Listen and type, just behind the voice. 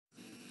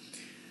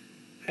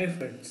Hi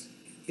friends,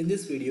 in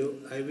this video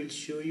I will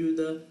show you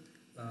the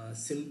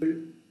simple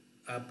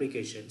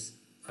applications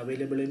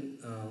available in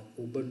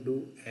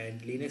Ubuntu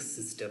and Linux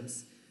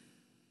systems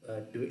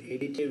to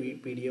edit a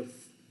PDF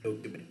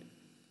document.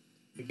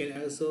 You can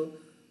also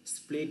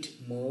split,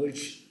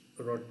 merge,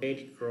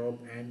 rotate, crop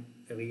and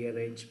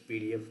rearrange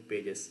PDF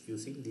pages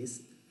using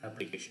this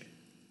application.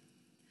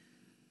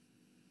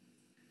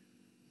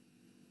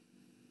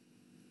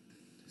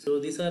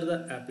 So these are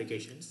the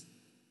applications: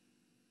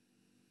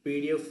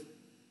 PDF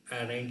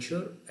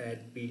arranger and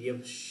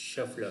PDF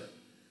shuffler.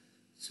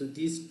 So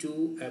these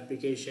two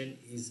application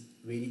is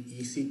very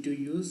easy to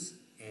use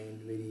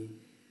and very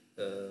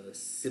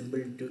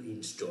simple to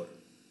install.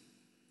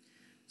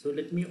 So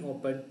let me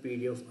open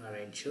PDF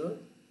arranger.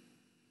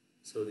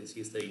 So this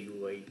is the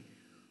UI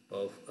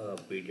of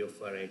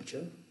PDF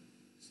arranger.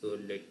 So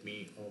let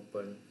me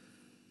open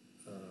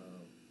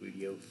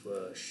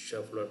PDF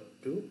shuffler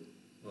too.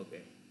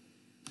 Okay,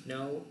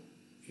 now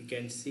you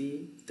can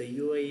see the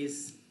UI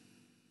is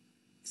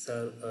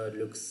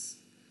looks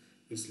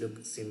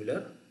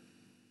similar.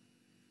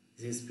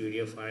 This is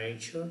PDF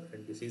arranger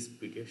and this is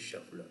PDF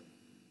shuffler.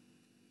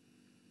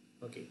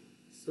 Okay,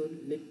 so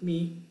let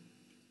me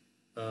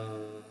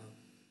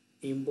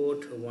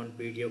import one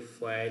PDF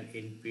file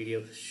in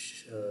PDF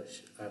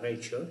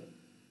arranger.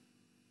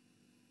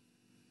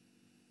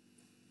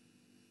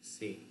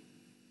 See,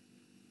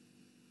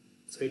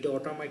 so it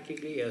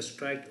automatically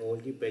extracts all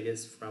the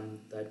pages from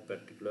that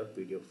particular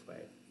PDF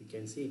file. You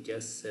can see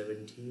just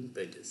 17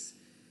 pages.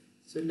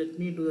 So let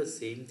me do the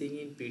same thing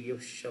in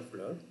PDF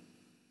shuffler.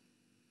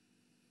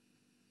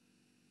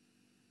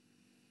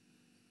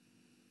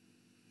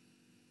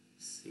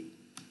 See,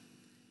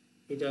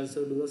 it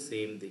also do the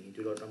same thing. It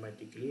will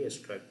automatically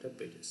extract the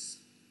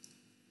pages,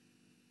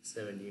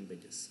 17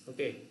 pages.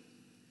 Okay,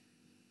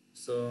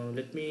 so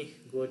let me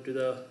go to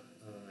the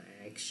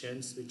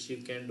actions which you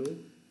can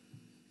do.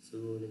 So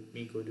let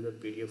me go to the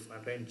PDF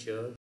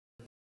arranger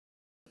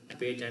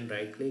page and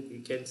right click. You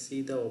can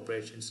see the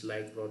operations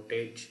like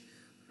rotate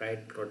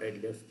right,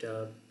 rotate left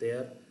are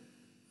there,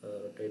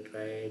 rotate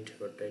right,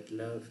 rotate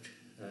left.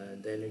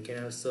 Then you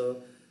can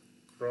also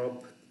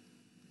crop.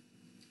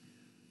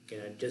 You can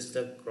adjust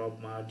the crop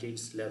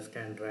margins left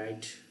and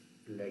right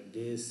like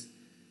this.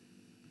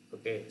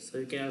 Okay, so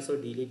you can also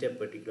delete a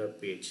particular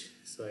page.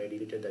 So I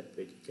deleted that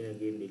page. You can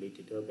again delete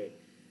it. Okay,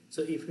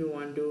 so if you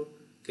want to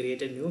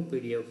create a new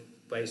PDF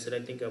by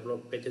selecting a couple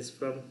of pages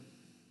from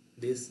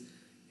this,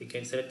 you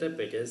can select the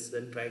pages,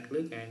 then right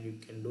click and you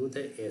can do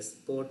the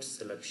export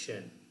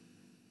selection.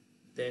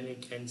 Then you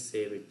can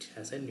save it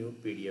as a new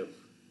PDF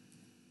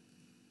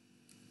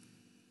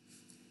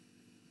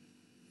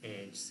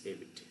and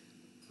save it.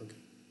 Okay,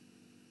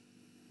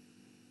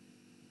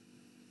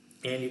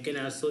 and you can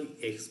also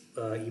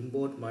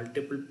import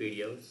multiple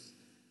PDFs.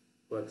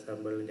 For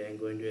example, I am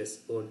going to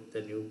export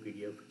the new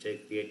PDF which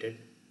I created.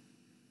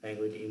 I am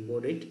going to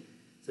import it.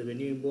 So when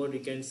you import,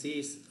 you can see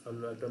it's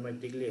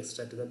automatically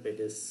extract the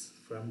pages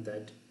from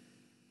that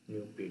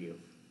new PDF.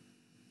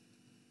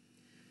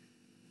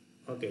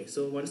 Okay,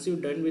 so once you're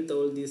done with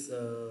all these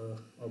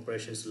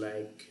operations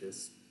like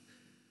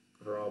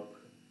crop,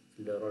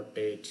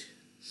 rotate,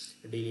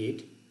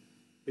 delete,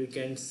 you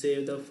can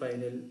save the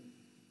final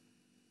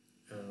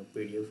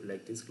PDF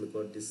like this. Click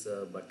on this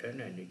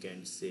button and you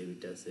can save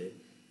it as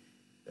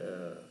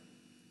a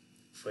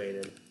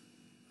final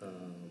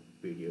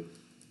PDF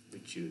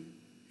which you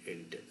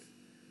edited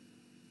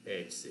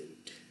and save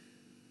it.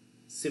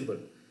 Simple.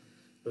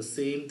 The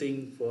same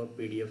thing for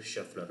PDF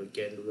shuffler. You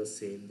can do the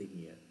same thing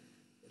here.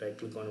 Right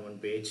click on one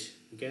page.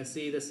 You can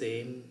see the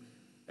same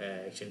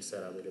actions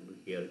are available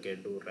here. You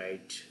can do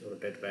right,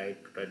 rotate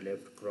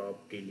left,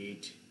 crop,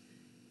 delete,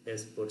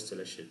 export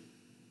selection.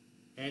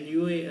 And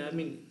I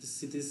mean,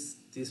 see this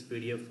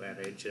PDF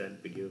arranger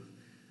and PDF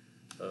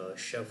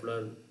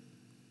shuffler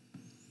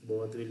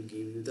both will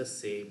give you the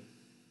same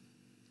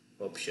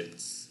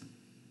options.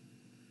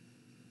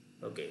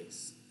 Okay,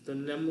 so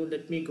now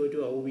let me go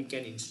to how we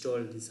can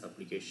install these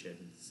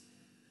applications.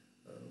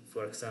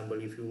 For example,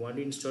 if you want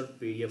to install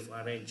PDF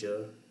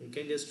arranger, you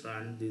can just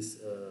run this,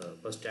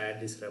 first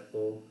add this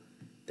repo,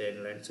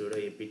 then run sudo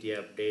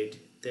apt-update,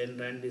 then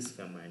run this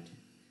command,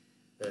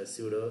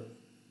 sudo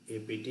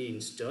apt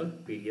install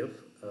PDF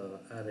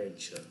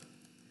arranger.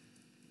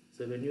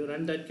 So when you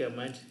run that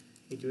command,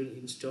 it will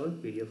install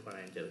PDF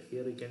arranger.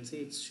 Here you can see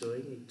it's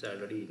showing it's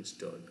already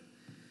installed.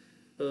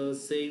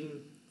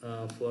 Same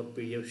for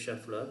PDF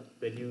shuffler.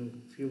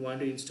 If you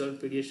want to install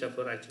PDF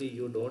shuffler, actually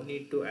you don't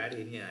need to add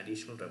any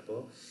additional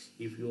repo.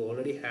 If you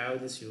already have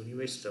this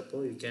universe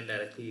repo, you can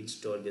directly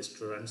install. Just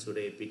to run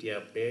sudo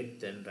apt-update,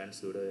 then run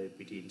sudo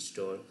apt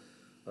install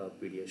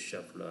PDF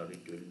shuffler.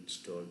 It will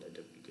install that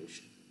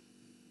application.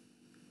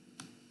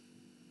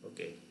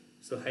 Okay,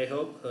 so I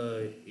hope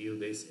you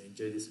guys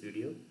enjoy this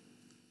video.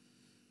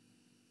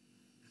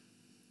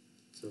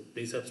 So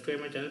please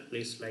subscribe my channel,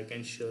 please like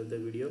and share the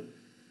video,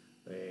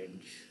 and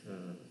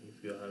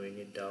if you have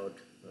any doubt,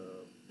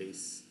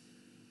 please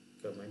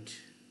comment.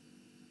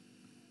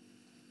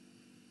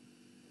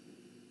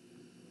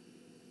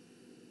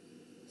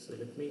 So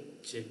let me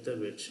check the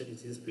version.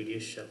 This is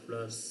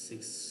pdfshuffler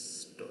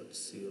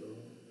 6.0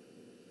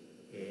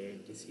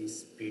 and this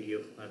is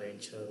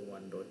pdfarranger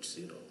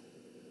 1.0.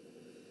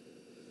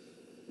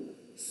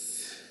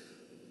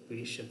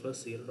 pdfshuffler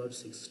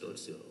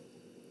 0.6.0,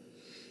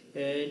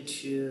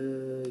 and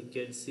you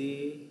can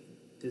see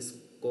this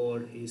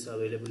code is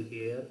available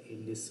here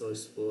in this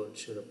source code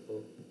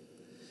repo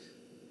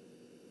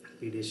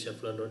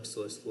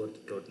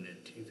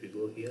pdfshuffler.sourcecode.net. If you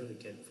go here, we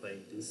can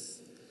find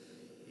this.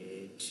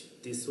 And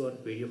this one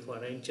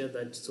pdfarranger,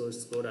 that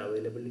source code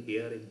available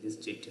here in this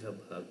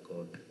GitHub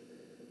code.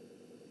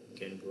 You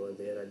can go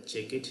there and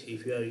check it.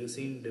 If you are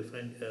using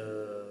different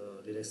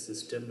Linux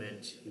system and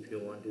if you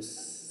want to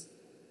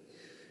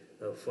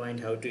find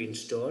how to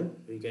install,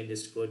 you can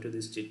just go to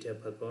this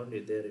GitHub account.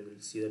 There you will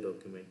see the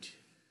document.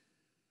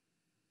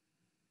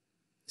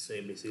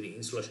 So basically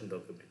installation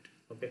document.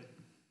 Okay.